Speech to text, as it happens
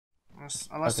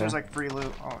Unless there's like free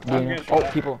loot. Oh,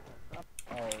 Oh, people.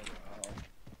 Oh.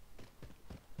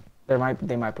 They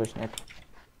might push Nick.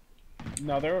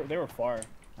 No, they were far.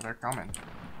 they're coming.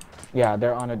 Yeah,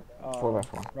 they're on a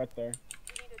 4x4. Right there.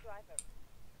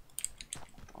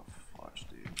 Oh, fudge,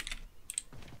 dude.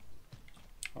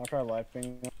 I'll try live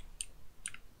ping.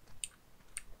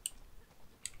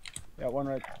 Yeah, one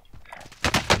right.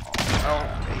 Oh,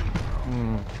 hey.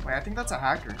 Wait, I think that's a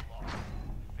hacker.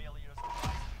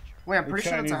 Wait, I'm pretty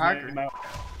sure that's a hacker.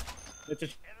 It's a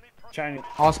Chinese.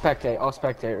 I'll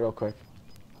spectate real quick.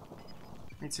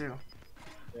 Me too.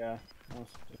 Yeah.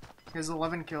 He has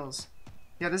 11 kills.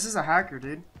 Yeah, this is a hacker,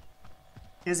 dude.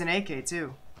 He has an AK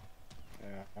too.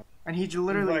 Yeah. And he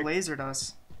literally like, lasered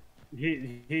us.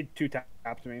 He two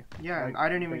tapped me. Yeah, like, I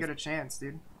didn't even get a chance,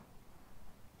 dude.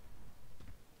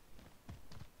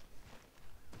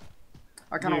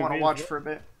 I kind of want to watch for a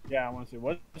bit. Yeah, I want to see.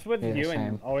 What's with you same.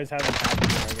 and always having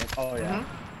hackers again? Oh yeah.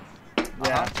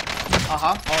 Yeah.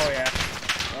 Oh yeah.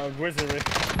 Wizardry.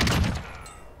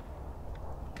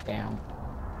 Damn.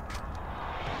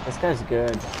 This guy's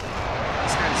good.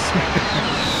 This guy's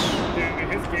Dude,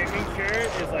 his gaming chair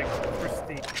is like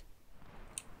pristine.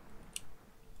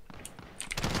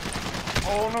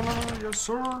 Oh no, yes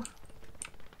sir.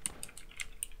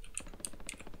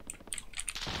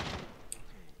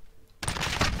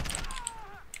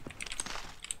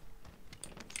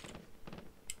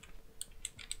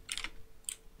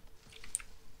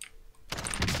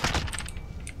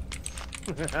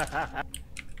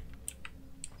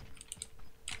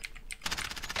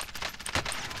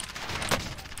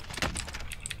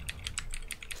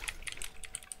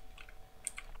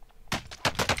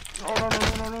 Oh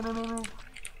no.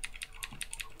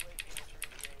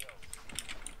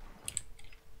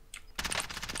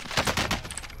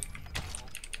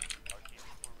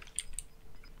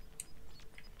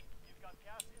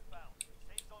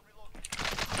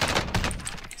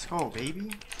 Let's go,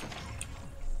 baby.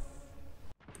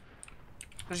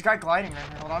 There's a guy gliding right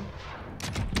here. Hold on.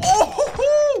 Oh!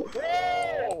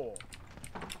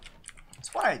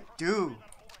 That's what I do.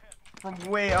 From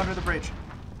way under the bridge.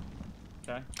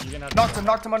 Okay, you're gonna have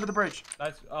knocked him under the bridge.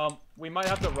 Nice. We might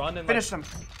have to run and finish him.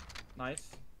 Nice.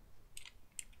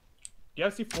 Do you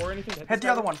have C4 or anything? Hit the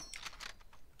other one.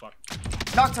 Fuck.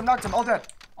 Knocked him. All dead.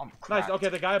 I'm cracked. Nice. Okay,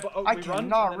 the guy. Oh, I we run,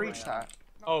 cannot reach that.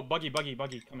 Oh, buggy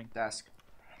coming. Desk.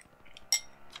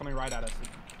 Coming right at us.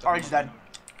 Oh, he's dead.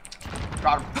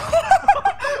 Got him.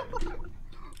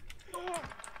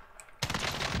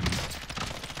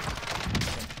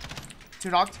 Two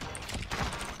knocked.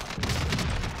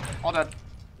 All dead.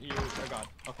 I got.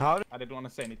 Okay. I didn't want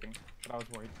to say anything, but I was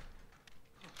worried.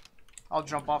 I'll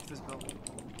jump off this building.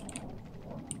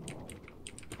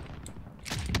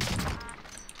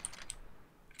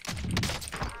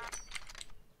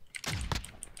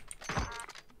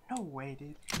 No way,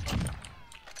 dude.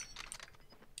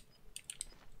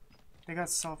 They got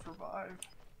self-revived.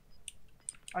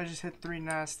 I just hit 3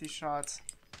 nasty shots.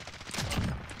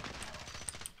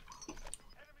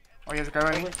 Oh, he has a guy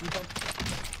right here.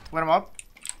 Let him up.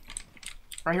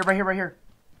 Right here.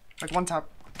 Like one tap.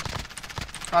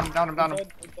 Down him. Oh, no.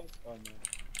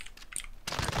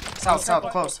 South,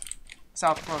 close.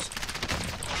 South, close.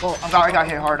 Oh, I got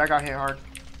hit hard.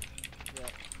 Yeah.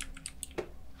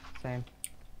 Same.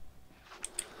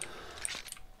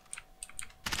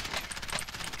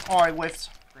 Oh, I whiffed.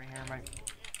 Right here, Mike.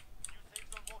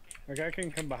 Okay, I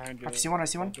can come behind you. I see one.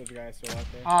 There's a guy still out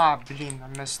there. Ah, blin, I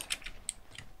missed.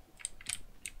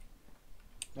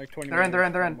 Like 20 They're in.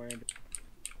 somewhere.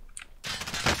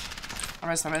 I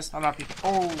missed. I'm not peeking.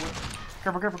 Oh,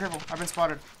 careful. I've been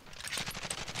spotted.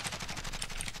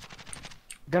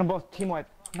 Got them both. Team wipe.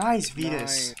 Nice, Vitas.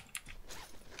 Nice.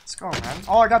 Let's go, man.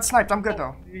 Oh, I got sniped. I'm good,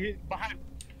 though. Behind.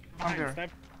 I'm good.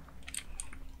 Snipe.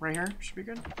 Right here. Should be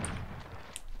good.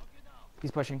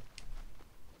 He's pushing.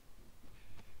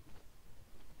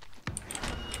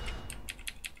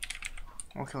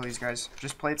 We'll kill these guys.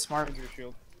 Just play it smart. Your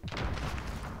shield.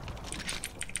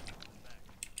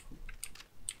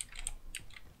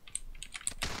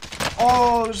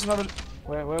 Oh, there's another.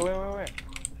 Wait.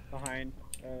 Behind.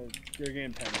 You're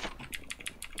getting pinned.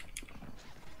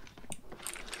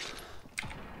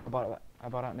 I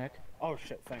bought out Nick. Oh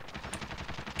shit, thanks.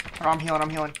 Oh, I'm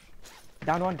healing.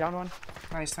 Down one.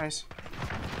 Nice.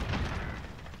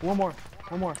 One more.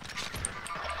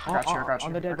 I got you.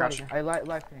 On the dead body. I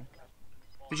life ping.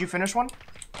 Did you finish one?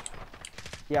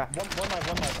 Yeah. One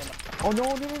life. Oh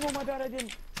no, my bad, I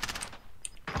didn't.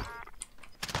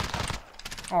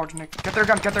 Oh, Nick. Get their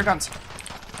guns.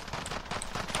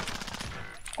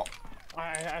 Oh.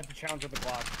 I had to challenge with the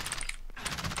Glock.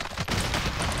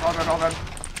 All dead.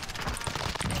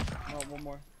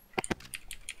 One more.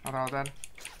 Oh, they're all dead.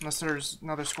 Unless there's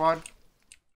another squad.